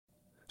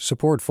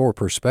Support for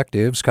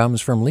Perspectives comes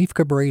from Leif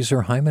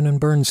Cabraser, Hyman and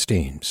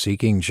Bernstein,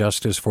 seeking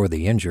justice for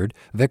the injured,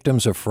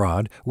 victims of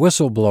fraud,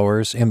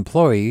 whistleblowers,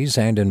 employees,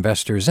 and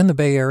investors in the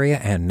Bay Area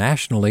and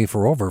nationally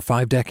for over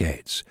 5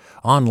 decades.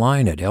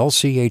 Online at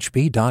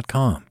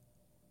lchb.com.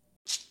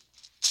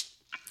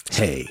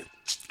 Hey,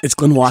 it's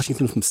Glenn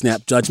Washington from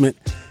Snap Judgment,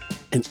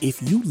 and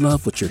if you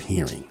love what you're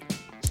hearing,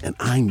 and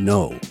I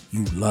know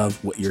you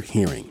love what you're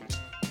hearing,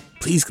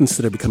 please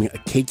consider becoming a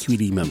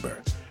KQED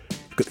member.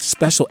 Get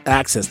special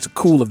access to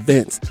cool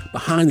events,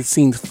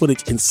 behind-the-scenes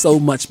footage, and so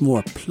much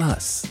more.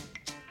 Plus,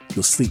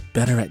 you'll sleep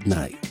better at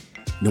night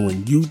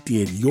knowing you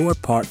did your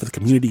part for the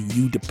community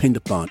you depend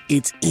upon.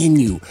 It's in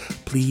you.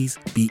 Please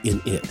be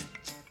in it.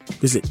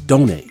 Visit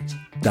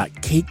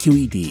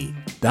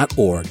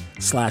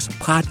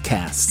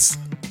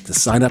donate.kqed.org/podcasts to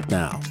sign up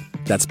now.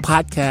 That's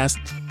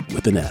podcast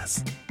with an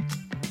S.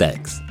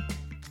 Thanks.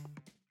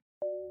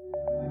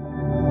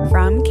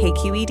 From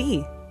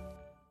KQED.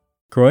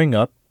 Growing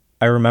up,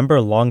 I remember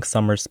long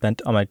summers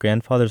spent on my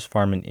grandfather's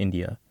farm in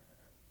India.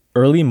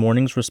 Early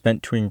mornings were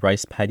spent touring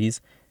rice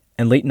paddies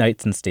and late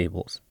nights in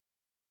stables.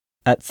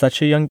 At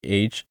such a young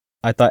age,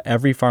 I thought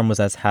every farm was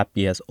as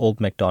happy as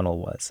old MacDonald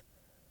was.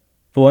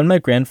 But when my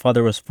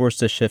grandfather was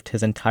forced to shift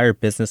his entire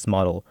business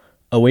model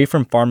away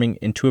from farming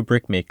into a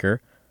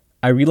brickmaker,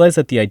 I realized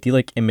that the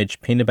idyllic image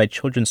painted by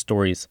children's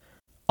stories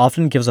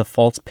often gives a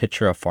false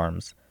picture of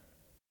farms.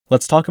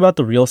 Let's talk about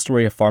the real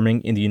story of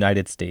farming in the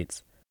United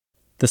States.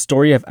 The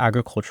story of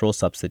agricultural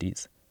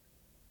subsidies.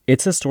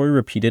 It's a story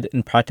repeated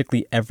in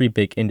practically every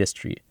big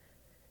industry.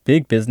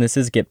 Big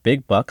businesses get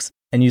big bucks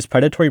and use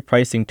predatory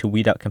pricing to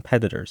weed out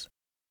competitors.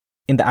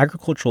 In the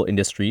agricultural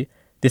industry,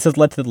 this has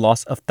led to the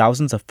loss of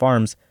thousands of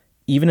farms,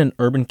 even in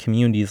urban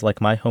communities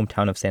like my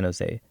hometown of San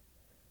Jose.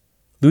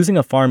 Losing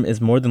a farm is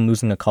more than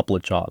losing a couple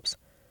of jobs.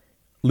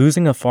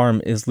 Losing a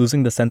farm is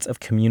losing the sense of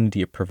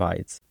community it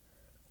provides.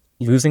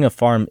 Losing a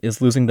farm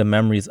is losing the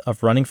memories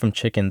of running from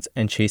chickens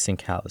and chasing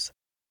cows.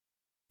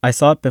 I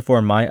saw it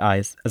before my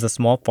eyes as a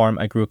small farm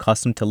I grew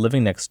accustomed to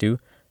living next to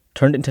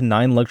turned into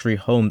 9 luxury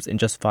homes in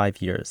just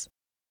 5 years.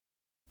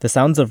 The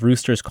sounds of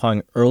roosters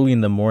cawing early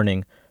in the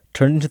morning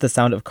turned into the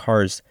sound of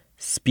cars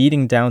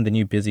speeding down the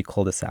new busy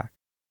cul-de-sac.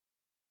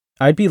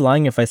 I'd be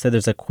lying if I said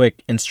there's a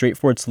quick and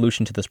straightforward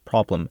solution to this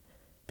problem,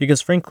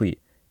 because frankly,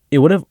 it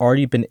would have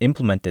already been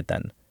implemented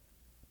then.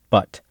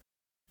 But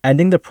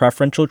ending the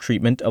preferential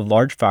treatment of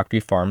large factory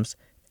farms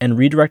and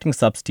redirecting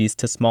subsidies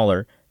to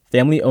smaller,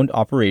 family-owned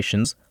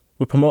operations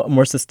would promote a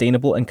more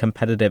sustainable and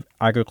competitive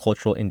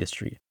agricultural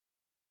industry.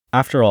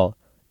 After all,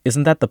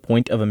 isn't that the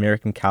point of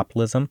American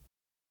capitalism?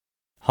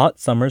 Hot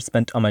summers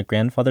spent on my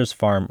grandfather's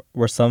farm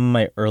were some of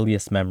my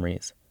earliest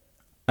memories.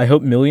 I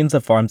hope millions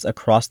of farms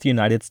across the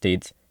United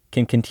States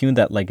can continue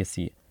that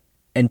legacy,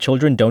 and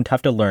children don't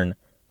have to learn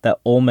that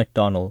old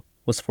MacDonald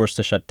was forced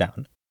to shut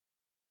down.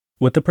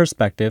 With the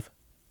perspective,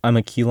 I'm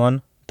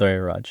Akilan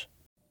Dorairaj.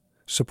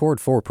 Support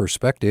for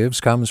Perspectives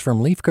comes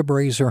from Leif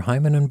Cabraser,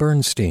 Hyman and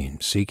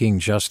Bernstein, seeking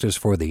justice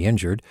for the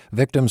injured,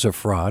 victims of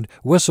fraud,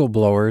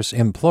 whistleblowers,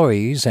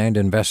 employees, and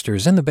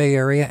investors in the Bay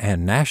Area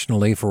and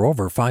nationally for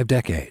over 5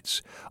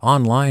 decades.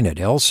 Online at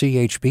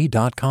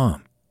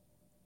lchb.com.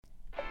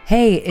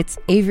 Hey, it's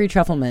Avery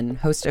Trufelman,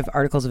 host of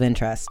Articles of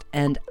Interest,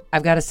 and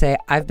I've got to say,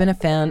 I've been a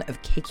fan of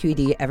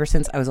KQED ever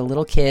since I was a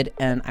little kid,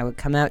 and I would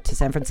come out to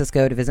San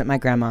Francisco to visit my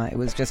grandma. It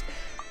was just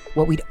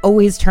what we'd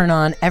always turn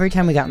on every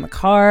time we got in the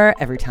car,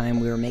 every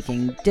time we were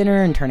making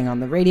dinner and turning on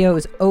the radio. It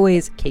was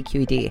always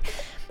KQED.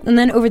 And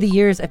then over the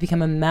years, I've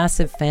become a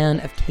massive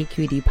fan of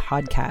KQED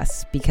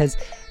podcasts because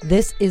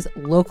this is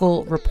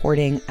local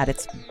reporting at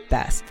its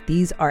best.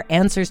 These are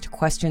answers to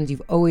questions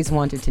you've always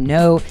wanted to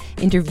know,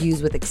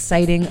 interviews with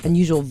exciting,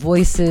 unusual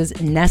voices,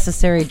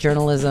 necessary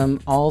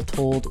journalism, all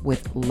told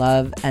with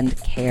love and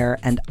care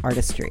and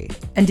artistry.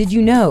 And did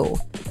you know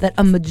that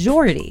a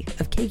majority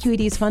of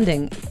KQED's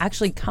funding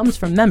actually comes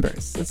from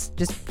members? It's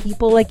just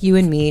people like you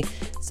and me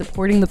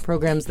supporting the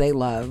programs they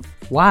love,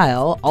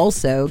 while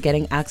also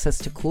getting access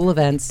to cool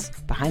events,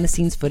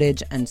 behind-the-scenes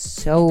footage, and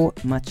so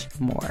much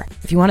more.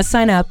 If you want to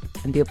sign up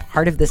and be a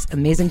part of this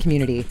amazing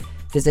community,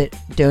 visit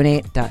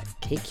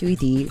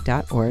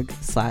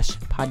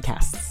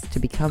donate.kqed.org/podcasts to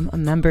become a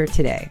member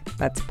today.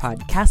 That's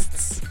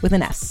podcasts with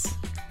an S.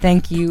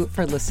 Thank you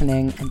for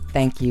listening, and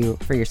thank you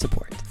for your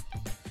support.